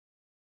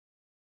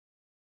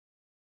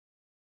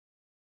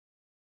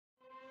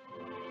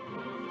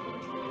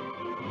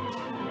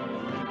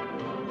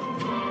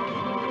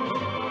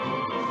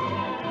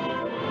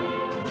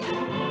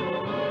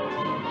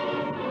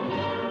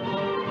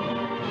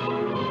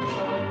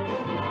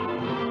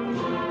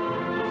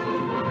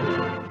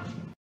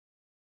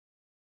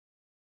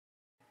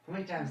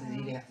many times does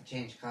Edie have to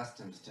change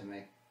costumes to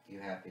make you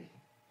happy?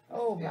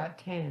 Oh, about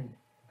 10.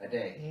 A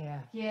day? Yeah.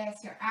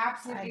 Yes, you're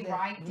absolutely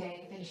right,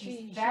 Dave. And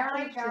She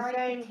very, keeps very the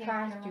same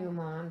particular. costume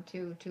on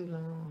too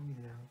long,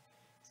 you know.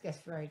 It gets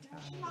very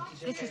tired.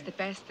 This is the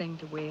best thing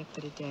to wear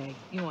for the day.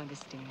 You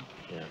understand?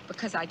 Yeah.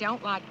 Because I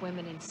don't like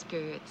women in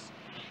skirts.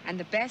 And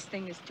the best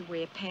thing is to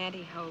wear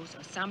pantyhose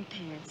or some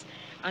pants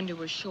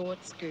under a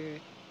short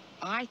skirt,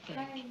 I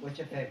think. What's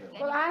your favorite?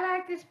 Well, I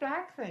like this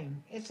black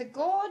thing. It's a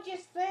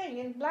gorgeous thing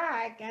in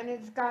black, and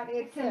It's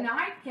a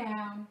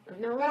nightgown.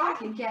 No, But I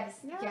could get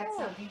something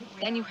to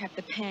wear. Then you have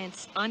the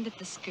pants under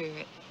the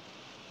skirt.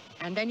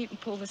 And then you can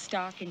pull the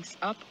stockings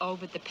up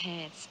over the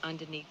pants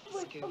underneath the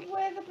skirt.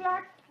 Wear the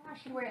black.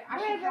 Wear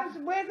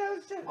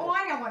those. Oh,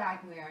 I know what I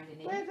can wear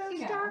underneath. Wear those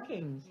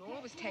stockings. You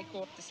always take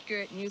off the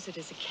skirt and use it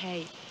as a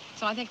cape.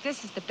 So I think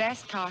this is the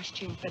best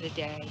costume for the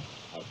day.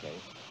 Okay.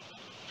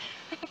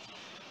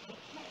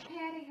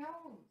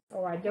 Pantyhose.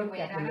 Oh, I don't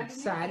get them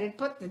excited.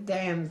 Put the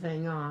damn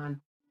thing on.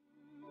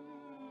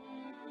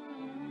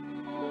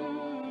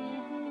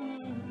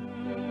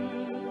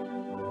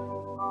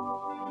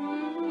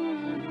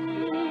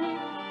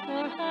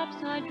 Perhaps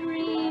I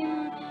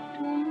dream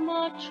too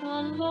much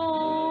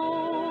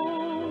alone.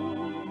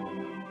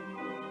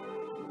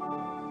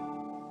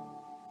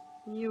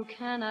 You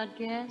cannot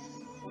guess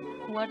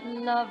what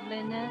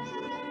loveliness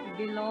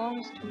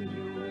belongs to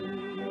you.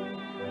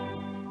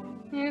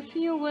 If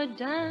you would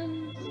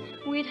dance,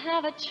 we'd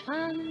have a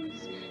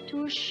chance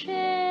to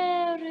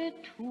share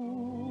it too.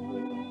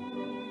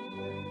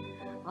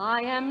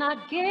 I am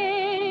not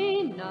gay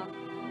enough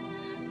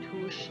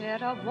to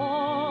share a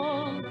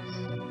waltz.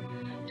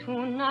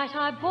 Tonight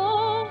I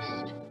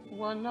boast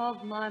one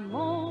of my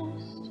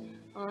most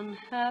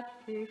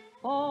unhappy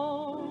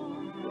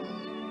faults.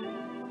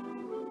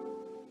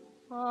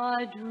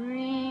 I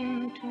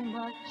dream too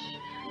much,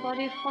 but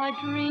if I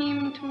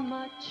dream too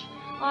much,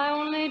 I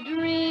only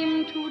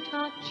dream to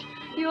touch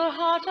your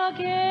heart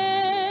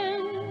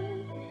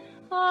again.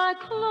 I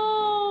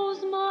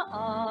close my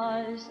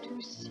eyes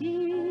to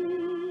see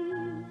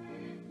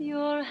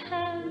your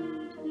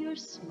hand, your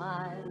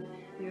smile,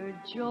 your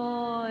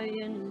joy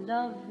in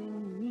loving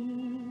me.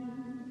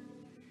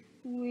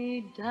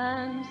 We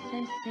dance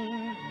and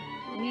sing,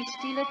 we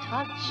steal a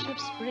touch of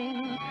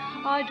spring.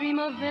 I dream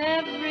of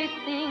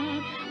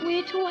everything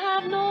we two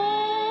have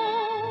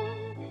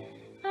known,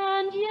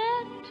 and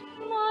yet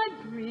my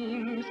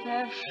dreams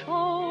have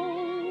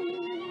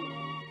shown.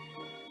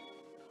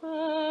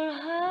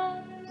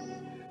 Perhaps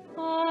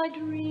I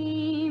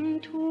dream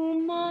too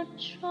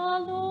much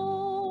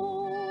alone.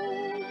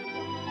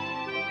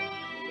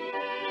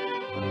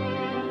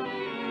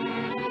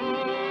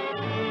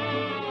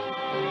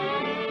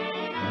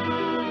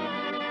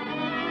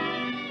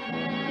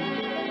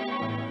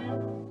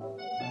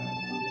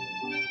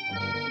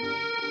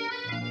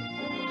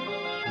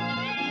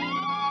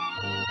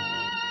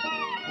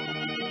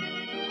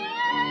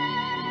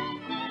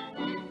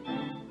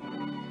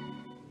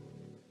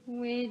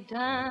 We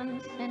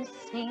dance and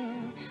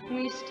sing,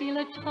 we steal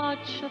a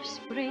touch of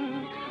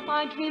spring.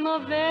 I dream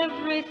of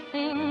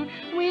everything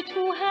we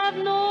two have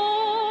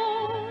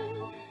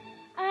known,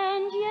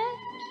 and yet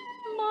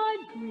my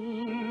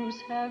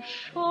dreams have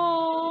shown.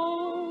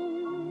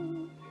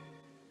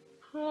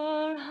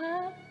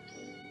 Perhaps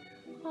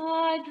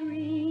I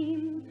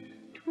dream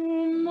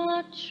too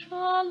much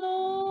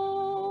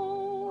alone.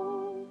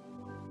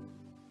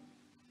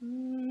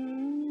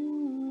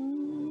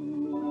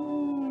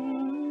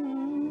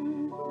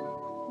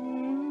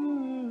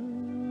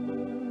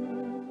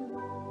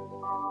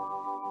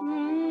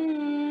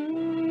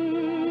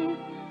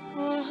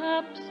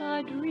 Perhaps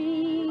I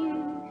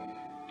dream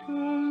too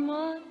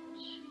much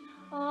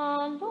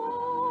alone.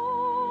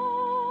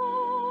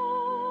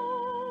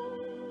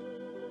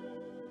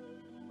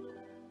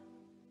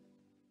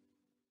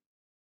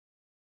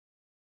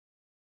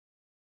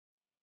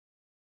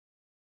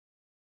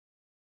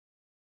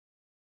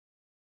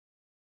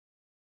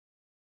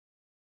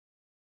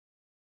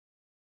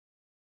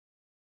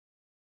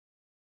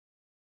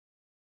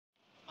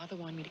 Mother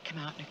wanted me to come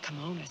out in a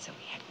kimono, so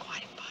we had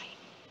quite a